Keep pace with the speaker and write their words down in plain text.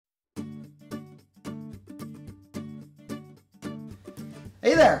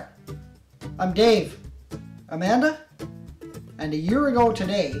Hey there, I'm Dave. Amanda? And a year ago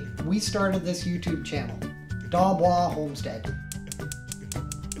today, we started this YouTube channel, D'Ambois Homestead.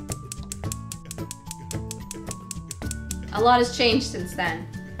 A lot has changed since then.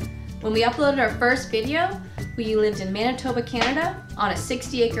 When we uploaded our first video, we lived in Manitoba, Canada, on a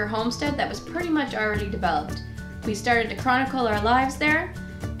 60-acre homestead that was pretty much already developed. We started to chronicle our lives there,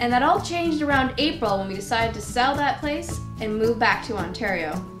 and that all changed around April when we decided to sell that place and move back to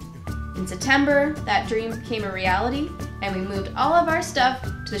Ontario. In September, that dream became a reality, and we moved all of our stuff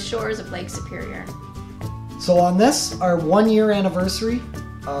to the shores of Lake Superior. So on this, our 1-year anniversary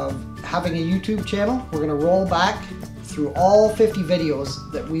of having a YouTube channel, we're going to roll back through all 50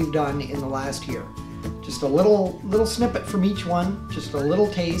 videos that we've done in the last year. Just a little snippet from each one, just a little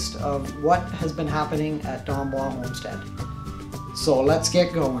taste of what has been happening at D'Ambois Homestead. So let's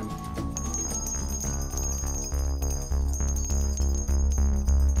get going.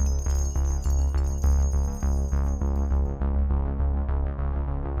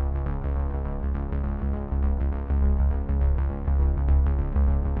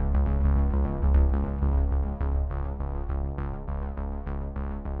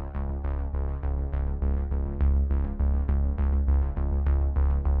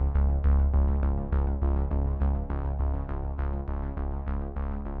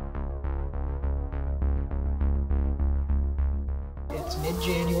 It's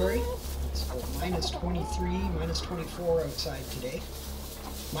mid-January, so minus 23, minus 24 outside today.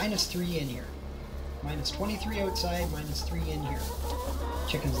 Minus 3 in here. Minus 23 outside, minus 3 in here.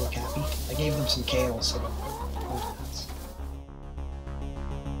 Chickens look happy. I gave them some kale, so that's.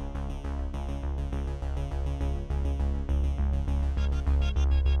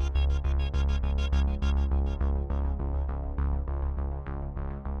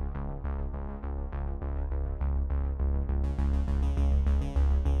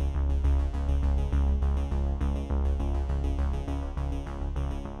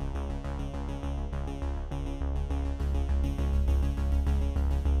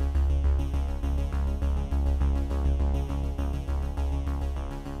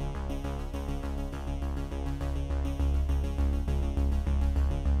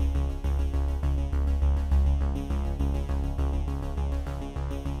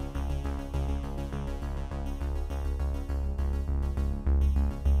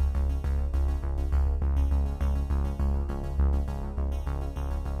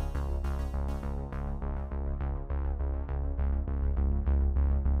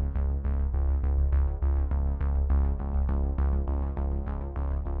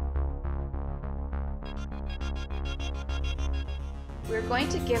 We're going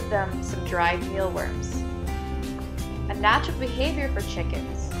to give them some dried mealworms. A natural behavior for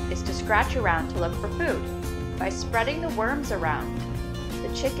chickens is to scratch around to look for food. By spreading the worms around,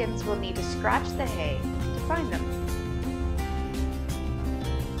 the chickens will need to scratch the hay to find them.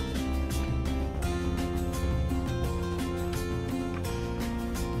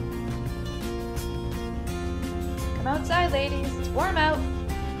 Come outside, ladies, it's warm out.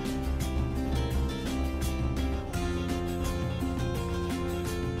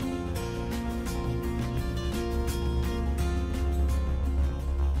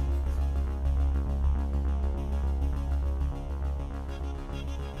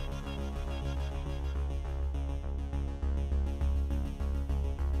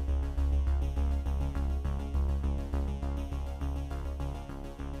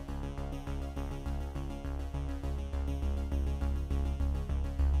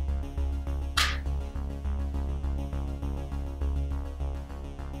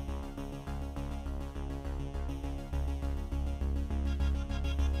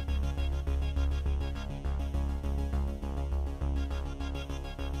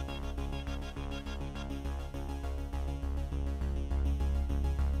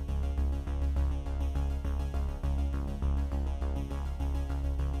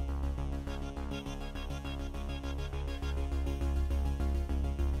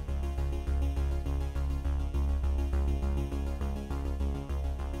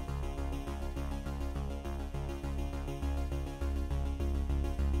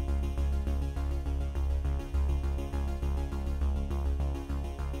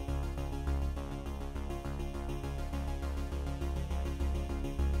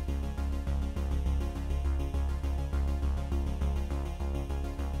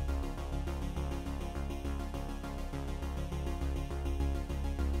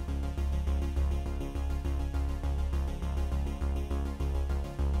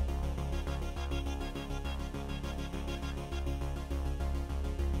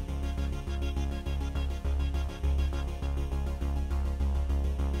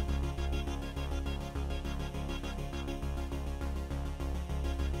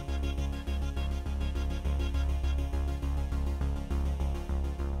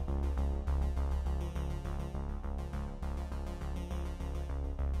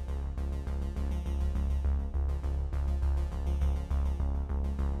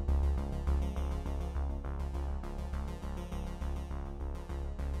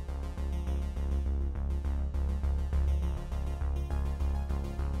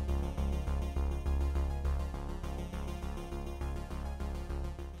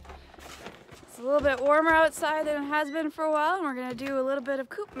 a little bit warmer outside than it has been for a while, and we're gonna do a little bit of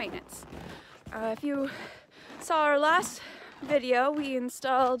coop maintenance. If you saw our last video, we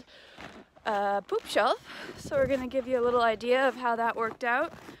installed a poop shelf, so we're gonna give you a little idea of how that worked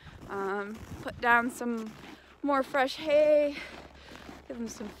out. Put down some more fresh hay, give them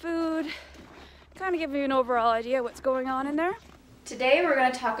some food, kind of give you an overall idea of what's going on in there. Today we're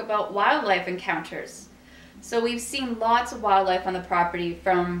going to talk about wildlife encounters. So we've seen lots of wildlife on the property,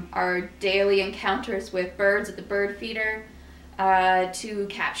 from our daily encounters with birds at the bird feeder to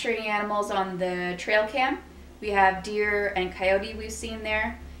capturing animals on the trail cam. We have deer and coyote we've seen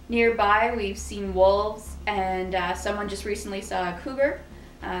there. Nearby we've seen wolves, and someone just recently saw a cougar.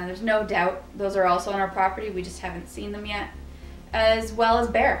 There's no doubt those are also on our property, we just haven't seen them yet. As well as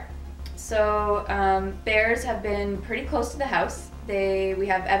bear. So bears have been pretty close to the house. We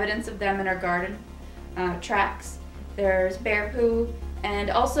have evidence of them in our garden tracks. There's bear poo and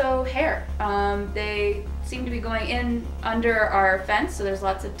also hare. They seem to be going in under our fence, so there's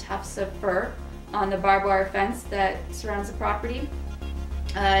lots of tufts of fur on the barbed wire fence that surrounds the property.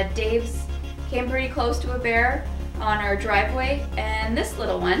 Dave's came pretty close to a bear on our driveway, and this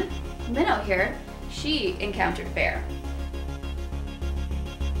little one, Minnow here, she encountered a bear.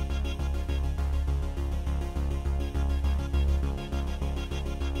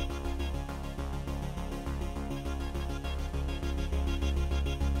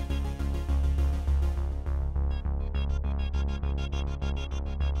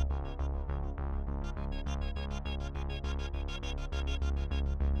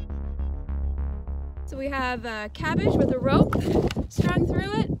 So we have cabbage with a rope strung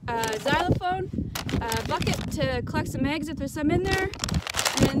through it, a xylophone, a bucket to collect some eggs if there's some in there,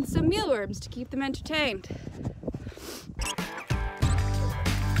 and some mealworms to keep them entertained.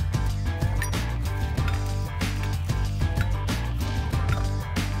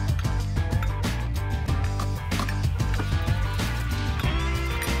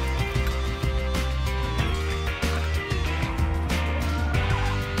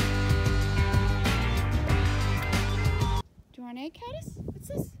 Egg caddis? What's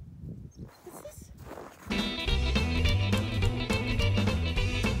this? What's this?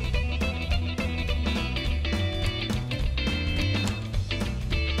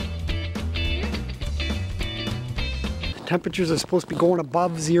 Temperatures are supposed to be going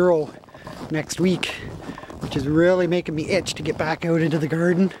above 0 next week, which is really making me itch to get back out into the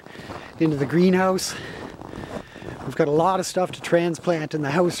garden, into the greenhouse. We've got a lot of stuff to transplant in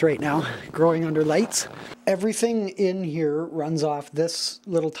the house right now, growing under lights. Everything in here runs off this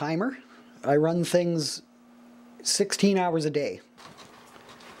little timer. I run things 16 hours a day.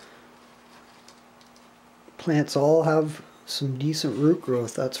 Plants all have some decent root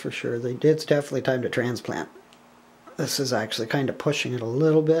growth, that's for sure. It's definitely time to transplant. This is actually kind of pushing it a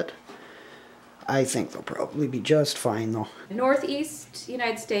little bit. I think they'll probably be just fine though. The Northeast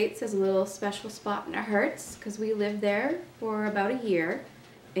United States has a little special spot in our hearts because we lived there for about a year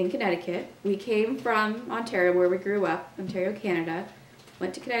in Connecticut. We came from Ontario, where we grew up, Ontario, Canada.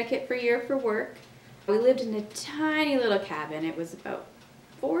 Went to Connecticut for a year for work. We lived in a tiny little cabin. It was about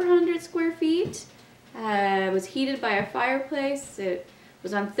 400 square feet. It was heated by a fireplace. It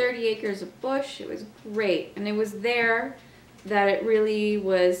was on 30 acres of bush. It was great. And it was there that it really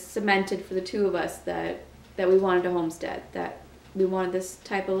was cemented for the two of us that we wanted a homestead, that we wanted this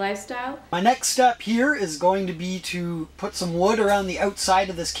type of lifestyle. My next step here is going to be to put some wood around the outside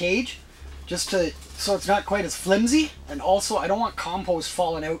of this cage, just so it's not quite as flimsy, and also I don't want compost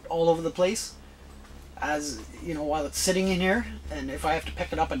falling out all over the place, as you know, while it's sitting in here, and if I have to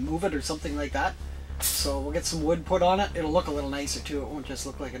pick it up and move it or something like that. So we'll get some wood put on it. It'll look a little nicer too. It won't just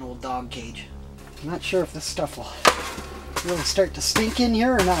look like an old dog cage. I'm not sure if this stuff will really start to stink in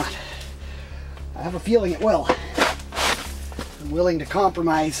here or not. I have a feeling it will. I'm willing to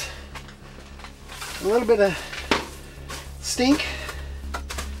compromise a little bit of stink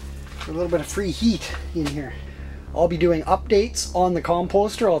for a little bit of free heat in here. I'll be doing updates on the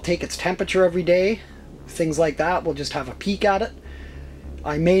composter. I'll take its temperature every day, things like that. We'll just have a peek at it.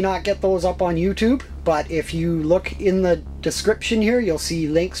 I may not get those up on YouTube, but if you look in the description here, you'll see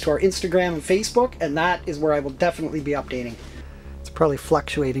links to our Instagram and Facebook, and that is where I will definitely be updating. It's probably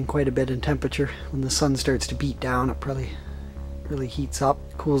fluctuating quite a bit in temperature. When the sun starts to beat down, it probably really heats up,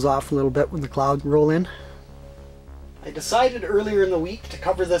 cools off a little bit when the clouds roll in. I decided earlier in the week to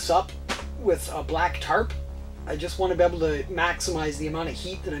cover this up with a black tarp. I just want to be able to maximize the amount of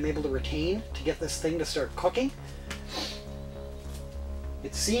heat that I'm able to retain to get this thing to start cooking.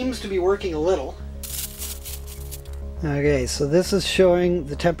 It seems to be working a little. Okay, so this is showing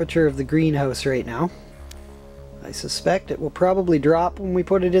the temperature of the greenhouse right now. I suspect it will probably drop when we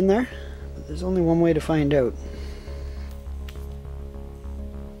put it in there. But there's only one way to find out.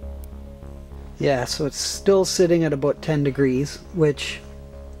 Yeah, so it's still sitting at about 10 degrees, which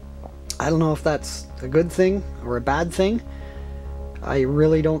I don't know if that's a good thing or a bad thing. I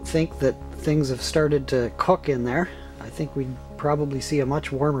really don't think that things have started to cook in there. I think we'd probably see a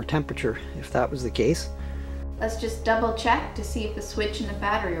much warmer temperature if that was the case. Let's just double check to see if the switch and the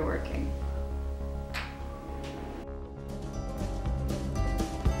battery are working.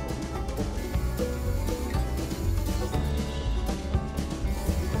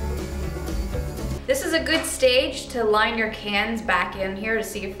 This is a good stage to line your cans back in here to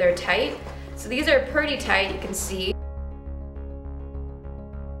see if they're tight. So these are pretty tight, you can see.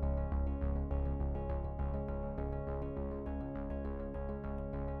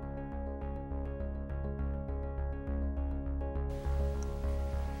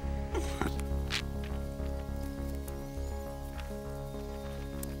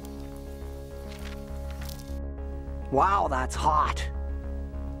 Wow, that's hot.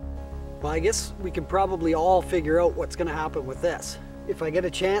 Well, I guess we can probably all figure out what's gonna happen with this. If I get a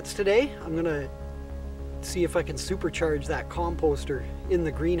chance today, I'm gonna see if I can supercharge that composter in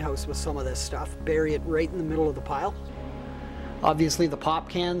the greenhouse with some of this stuff, bury it right in the middle of the pile. Obviously the pop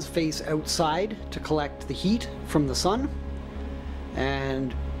cans face outside to collect the heat from the sun,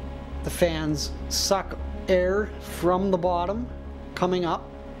 and the fans suck air from the bottom coming up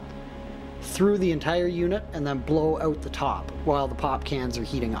through the entire unit and then blow out the top while the pop cans are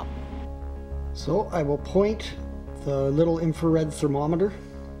heating up. So I will point the little infrared thermometer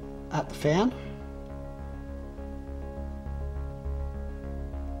at the fan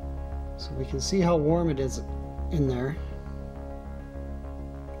so we can see how warm it is in there.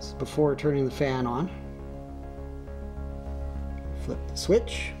 This is before turning the fan on. Flip the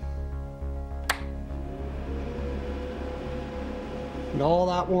switch. And all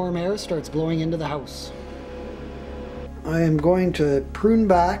that warm air starts blowing into the house. I am going to prune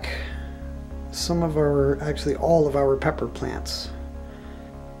back some of our, actually all of our pepper plants.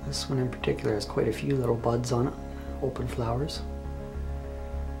 This one in particular has quite a few little buds on it, open flowers.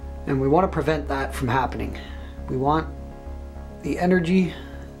 And we want to prevent that from happening. We want the energy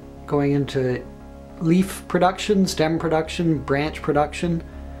going into leaf production, stem production, branch production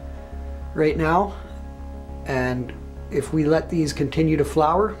right now. And if we let these continue to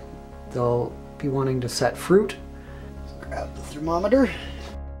flower, they'll be wanting to set fruit. So grab the thermometer.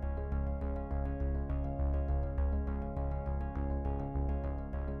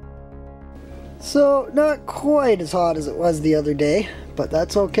 So not quite as hot as it was the other day, but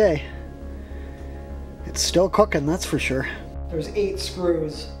that's okay. It's still cooking, that's for sure. There's 8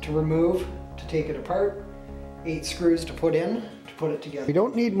 screws to remove to take it apart, 8 screws to put in to put it together. We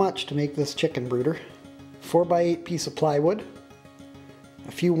don't need much to make this chicken brooder. 4x8 piece of plywood,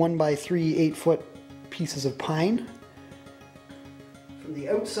 a few 1x3 8-foot pieces of pine. From the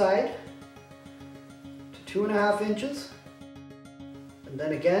outside to 2.5 inches, and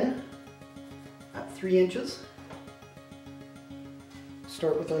then again at 3 inches.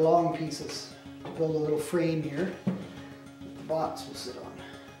 Start with our long pieces to build a little frame here that the box will sit on.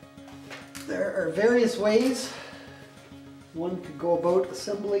 There are various ways one could go about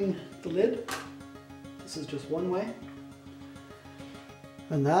assembling the lid. This is just one way.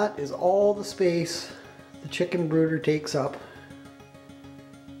 And that is all the space the chicken brooder takes up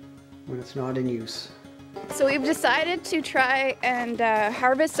when it's not in use. So we've decided to try and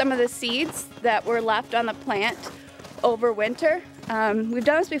harvest some of the seeds that were left on the plant over winter. We've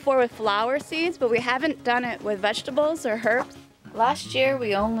done this before with flower seeds, but we haven't done it with vegetables or herbs. Last year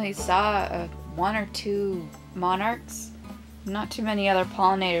we only saw 1 or 2 monarchs, not too many other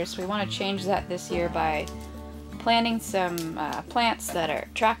pollinators, so we want to change that this year by planting some plants that are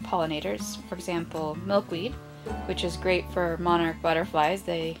track pollinators. For example, milkweed, which is great for monarch butterflies.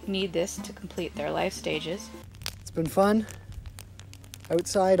 They need this to complete their life stages. It's been fun.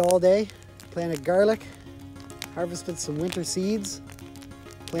 Outside all day, planted garlic, harvested some winter seeds,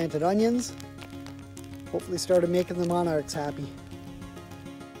 planted onions, hopefully started making the monarchs happy.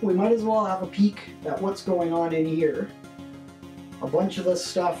 We might as well have a peek at what's going on in here. A bunch of this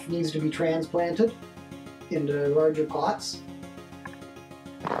stuff needs to be transplanted into larger pots.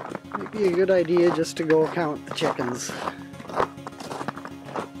 Might be a good idea just to go count the chickens.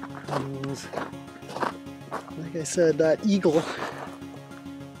 And like I said, that eagle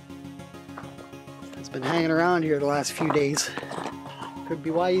has been hanging around here the last few days. Could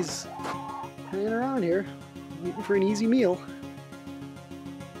be why he's hanging around here, waiting for an easy meal.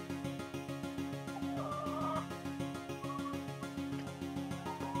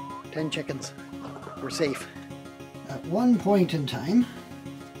 Ten chickens. We're safe. At one point in time,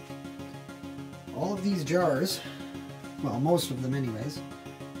 All of these jars, well, most of them anyways,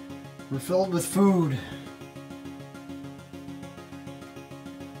 were filled with food.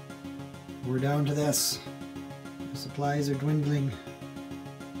 We're down to this. The supplies are dwindling.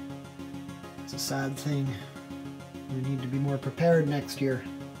 It's a sad thing. We need to be more prepared next year.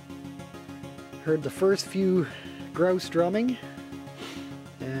 Heard the first few grouse drumming,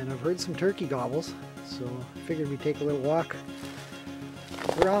 and I've heard some turkey gobbles, so I figured we'd take a little walk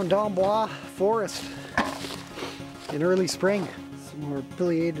around D'Ambois Forest in early spring. Some more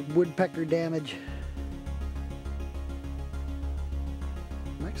pileated woodpecker damage.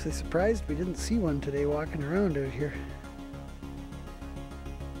 I'm actually surprised we didn't see one today walking around out here.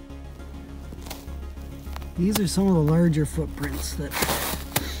 These are some of the larger footprints that I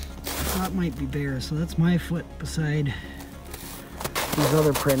thought might be bears. So that's my foot beside these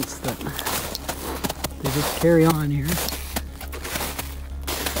other prints that they just carry on here.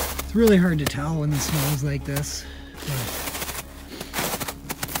 It's really hard to tell when the snow's like this. But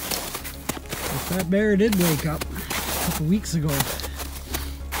if that bear did wake up a couple weeks ago,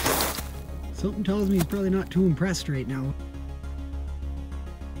 something tells me he's probably not too impressed right now.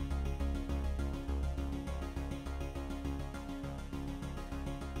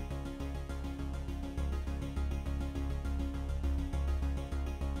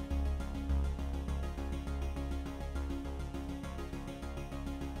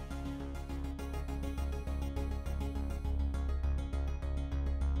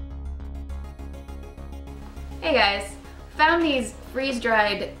 Hey guys, found these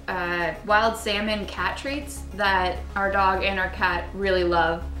freeze-dried wild salmon cat treats that our dog and our cat really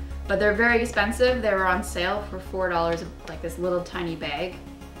love, but they're very expensive. They were on sale for $4, like this little tiny bag,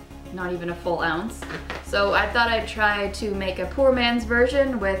 not even a full ounce. So I thought I'd try to make a poor man's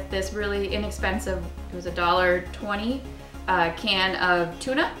version with this really inexpensive, it was $1.20 can of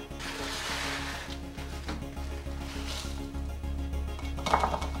tuna.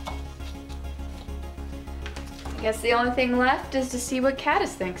 I guess the only thing left is to see what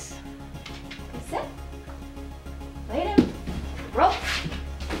Caddis thinks. Sit. Lay down. Roll.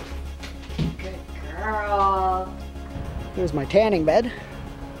 Good girl. Here's my tanning bed.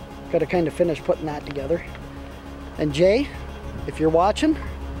 Got to kind of finish putting that together. And Jay, if you're watching,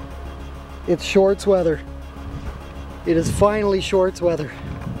 it's shorts weather. It is finally shorts weather.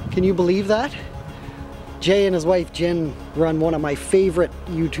 Can you believe that? Jay and his wife Jen run one of my favorite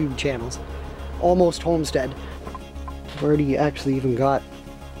YouTube channels, Almost Homestead. Already actually even got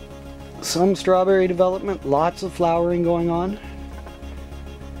some strawberry development, lots of flowering going on.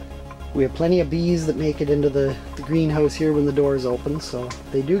 We have plenty of bees that make it into the greenhouse here when the doors open, so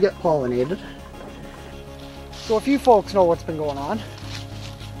they do get pollinated. So a few folks know what's been going on.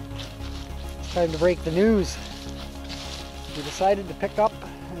 Time to break the news. We decided to pick up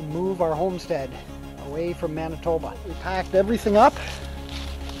and move our homestead away from Manitoba. We packed everything up.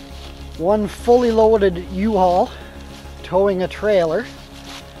 One fully loaded U-Haul towing a trailer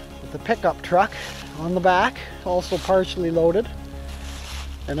with a pickup truck on the back, also partially loaded,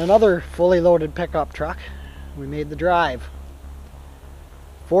 and another fully loaded pickup truck. We made the drive.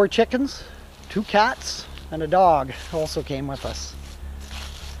 4 chickens, 2 cats, and a dog also came with us.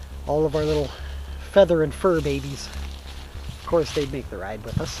 All of our little feather and fur babies. Of course, they'd make the ride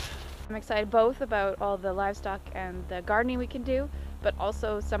with us. I'm excited both about all the livestock and the gardening we can do, but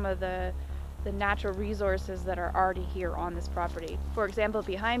also some of the natural resources that are already here on this property. For example,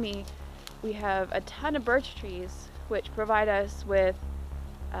 behind me we have a ton of birch trees which provide us with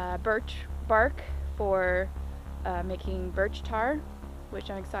birch bark for making birch tar, which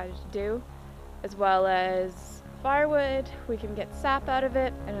I'm excited to do, as well as firewood. We can get sap out of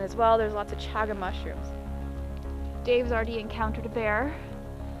it, and as well there's lots of chaga mushrooms. Dave's already encountered a bear.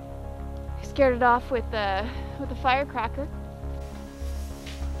 He scared it off with a firecracker.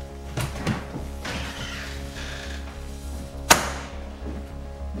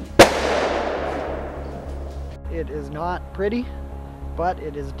 It is not pretty, but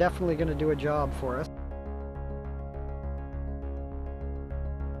it is definitely going to do a job for us.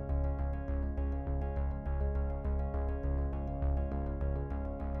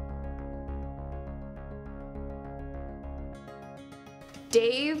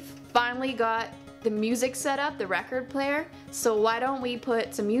 Dave finally got the music set up, the record player, so why don't we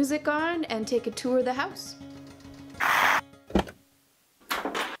put some music on and take a tour of the house?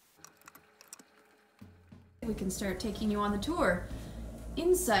 We can start taking you on the tour.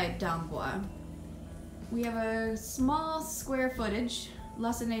 Inside D'Ambois, we have a small square footage,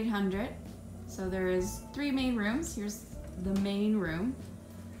 less than 800. So there is 3 main rooms. Here's the main room.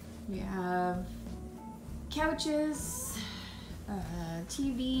 We have couches,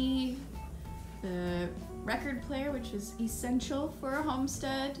 TV, the record player, which is essential for a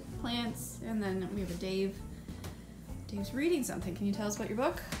homestead, plants, and then we have a Dave. Dave's reading something. Can you tell us about your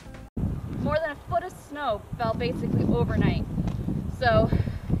book? More than a foot of snow fell basically overnight. So,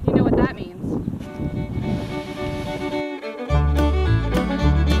 you know what that means.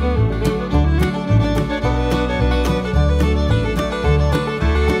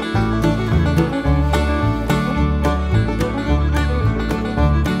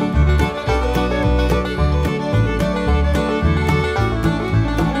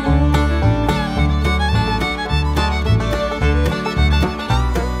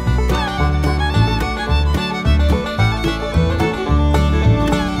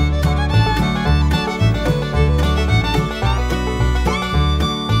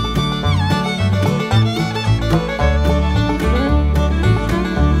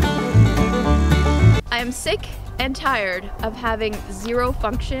 I'm sick and tired of having zero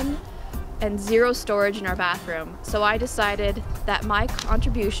function and zero storage in our bathroom, so I decided that my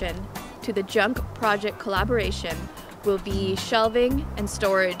contribution to the Junk Project collaboration will be shelving and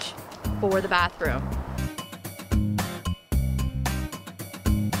storage for the bathroom.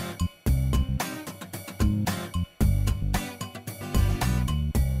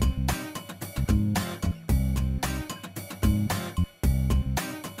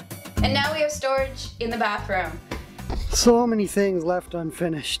 And now we have storage in the bathroom. So many things left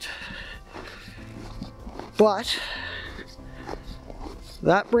unfinished. But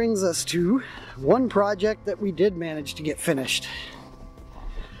that brings us to one project that we did manage to get finished.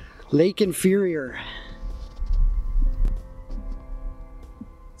 Lake Inferior.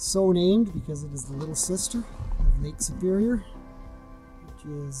 So named because it is the little sister of Lake Superior, which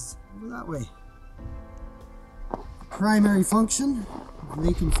is over that way. Primary function of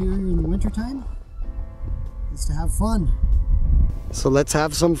Lake Inferior in the wintertime is to have fun. So let's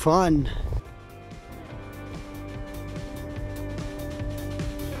have some fun.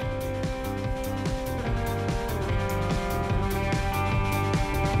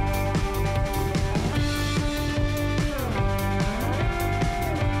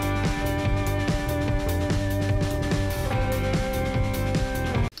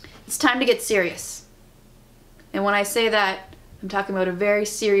 It's time to get serious. And when I say that, I'm talking about a very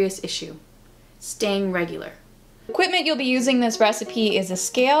serious issue. Staying regular. Equipment you'll be using this recipe is a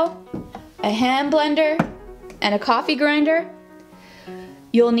scale, a hand blender, and a coffee grinder.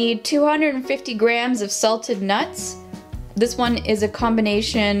 You'll need 250 grams of salted nuts. This one is a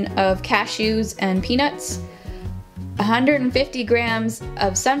combination of cashews and peanuts, 150 grams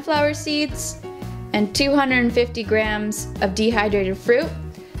of sunflower seeds, and 250 grams of dehydrated fruit.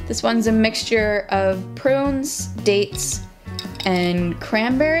 This one's a mixture of prunes, dates, and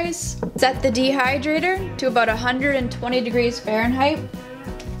cranberries. Set the dehydrator to about 120 degrees Fahrenheit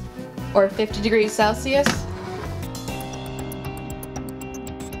or 50 degrees Celsius.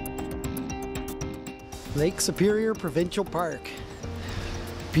 Lake Superior Provincial Park.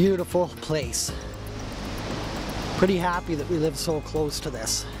 Beautiful place. Pretty happy that we live so close to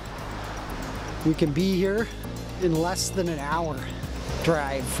this. We can be here in less than an hour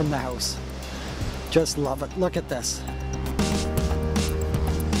drive from the house. Just love it. Look at this.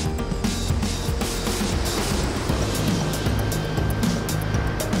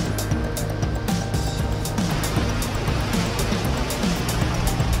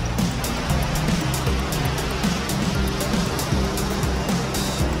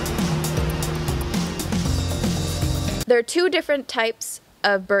 There are two different types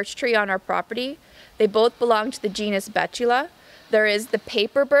of birch tree on our property. They both belong to the genus Betula. There is the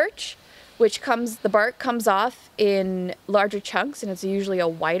paper birch, which the bark comes off in larger chunks and it's usually a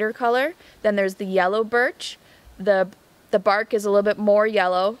whiter color. Then there's the yellow birch. The bark is a little bit more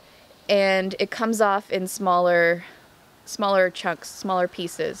yellow and it comes off in smaller chunks, smaller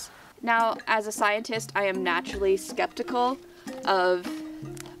pieces. Now, as a scientist, I am naturally skeptical of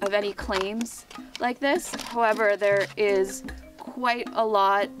any claims like this. However, there is quite a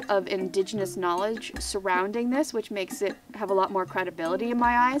lot of indigenous knowledge surrounding this, which makes it have a lot more credibility in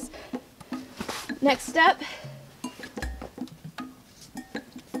my eyes. Next step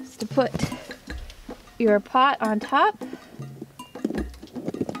is to put your pot on top.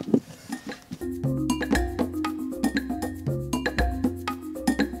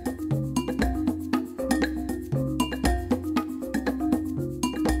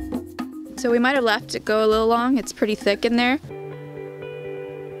 So we might have left it go a little long. It's pretty thick in there.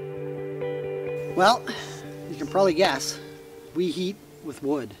 Well, you can probably guess, we heat with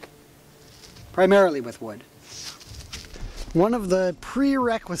wood. Primarily with wood. One of the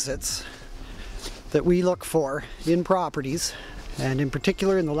prerequisites that we look for in properties and in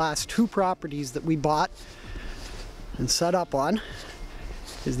particular in the last 2 properties that we bought and set up on,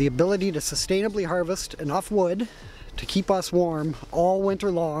 is the ability to sustainably harvest enough wood to keep us warm all winter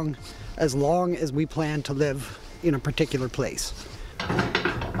long as we plan to live in a particular place.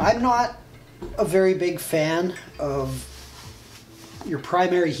 I'm not a very big fan of your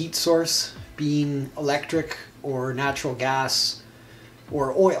primary heat source being electric or natural gas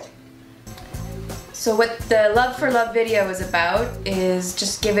or oil. So what the Love for Love video is about is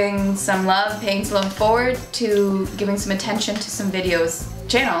just giving some love, paying some love forward to giving some attention to some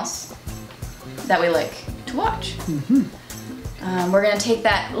channels that we like to watch. We're gonna take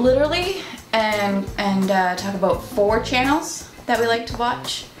that literally and talk about 4 channels that we like to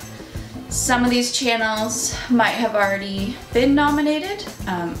watch. Some of these channels might have already been nominated.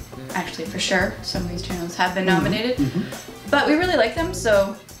 Actually, for sure, some of these channels have been nominated. But we really like them,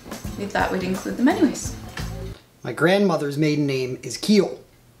 so we thought we'd include them anyways. My grandmother's maiden name is Keel.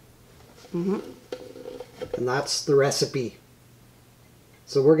 And that's the recipe.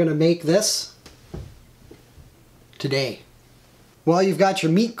 So we're gonna make this today. While you've got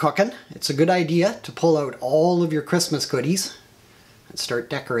your meat cooking, it's a good idea to pull out all of your Christmas goodies and start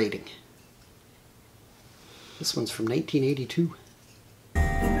decorating. This one's from 1982.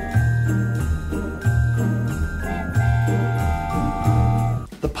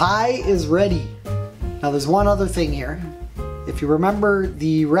 The pie is ready. Now there's one other thing here. If you remember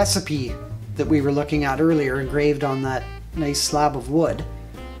the recipe that we were looking at earlier engraved on that nice slab of wood,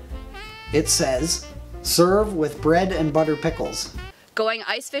 it says, serve with bread and butter pickles. Going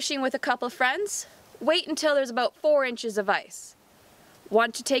ice fishing with a couple of friends? Wait until there's about 4 inches of ice.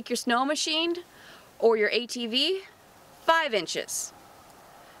 Want to take your snow machine or your ATV? 5 inches.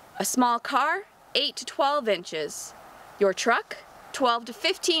 A small car? 8 to 12 inches. Your truck? 12 to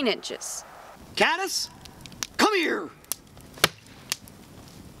 15 inches. Caddis, come here!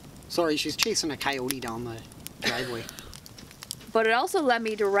 Sorry, she's chasing a coyote down the driveway. But it also led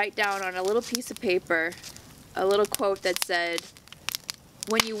me to write down on a little piece of paper a little quote that said,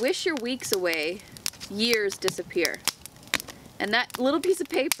 when you wish your weeks away, years disappear. And that little piece of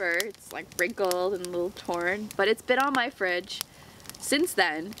paper, it's like wrinkled and a little torn, but it's been on my fridge since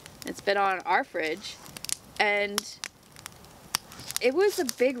then. It's been on our fridge, and it was a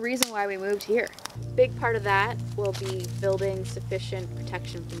big reason why we moved here. Big part of that will be building sufficient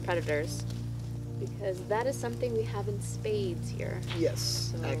protection from predators, because that is something we have in spades here.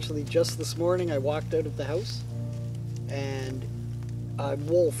 Yes, So. actually just this morning I walked out of the house and a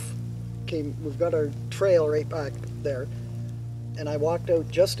wolf came. We've got our trail right back there, and I walked out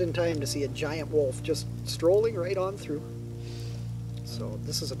just in time to see a giant wolf just strolling right on through. So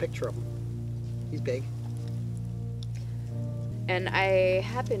this is a picture of him. He's big. And I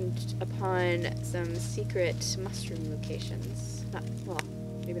happened upon some secret mushroom locations. Well,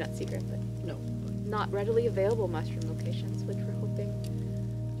 maybe not secret, but No. not readily available mushroom locations, which we're hoping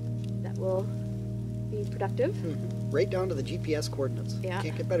that will be productive. Right down to the GPS coordinates. Yeah.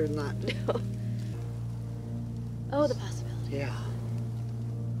 Can't get better than that. Oh, the possibility. Yeah.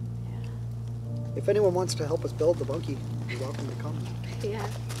 If anyone wants to help us build the bunkie, you're welcome to come. Yeah.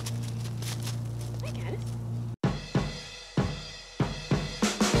 I get it.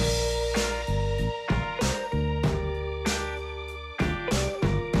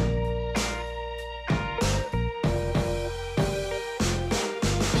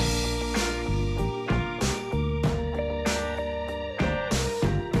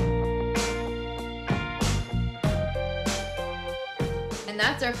 And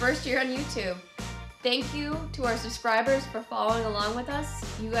that's our first year on YouTube. Thank you to our subscribers for following along with us.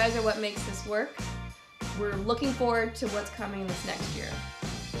 You guys are what makes this work. We're looking forward to what's coming this next year.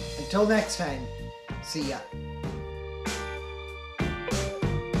 Until next time, see ya.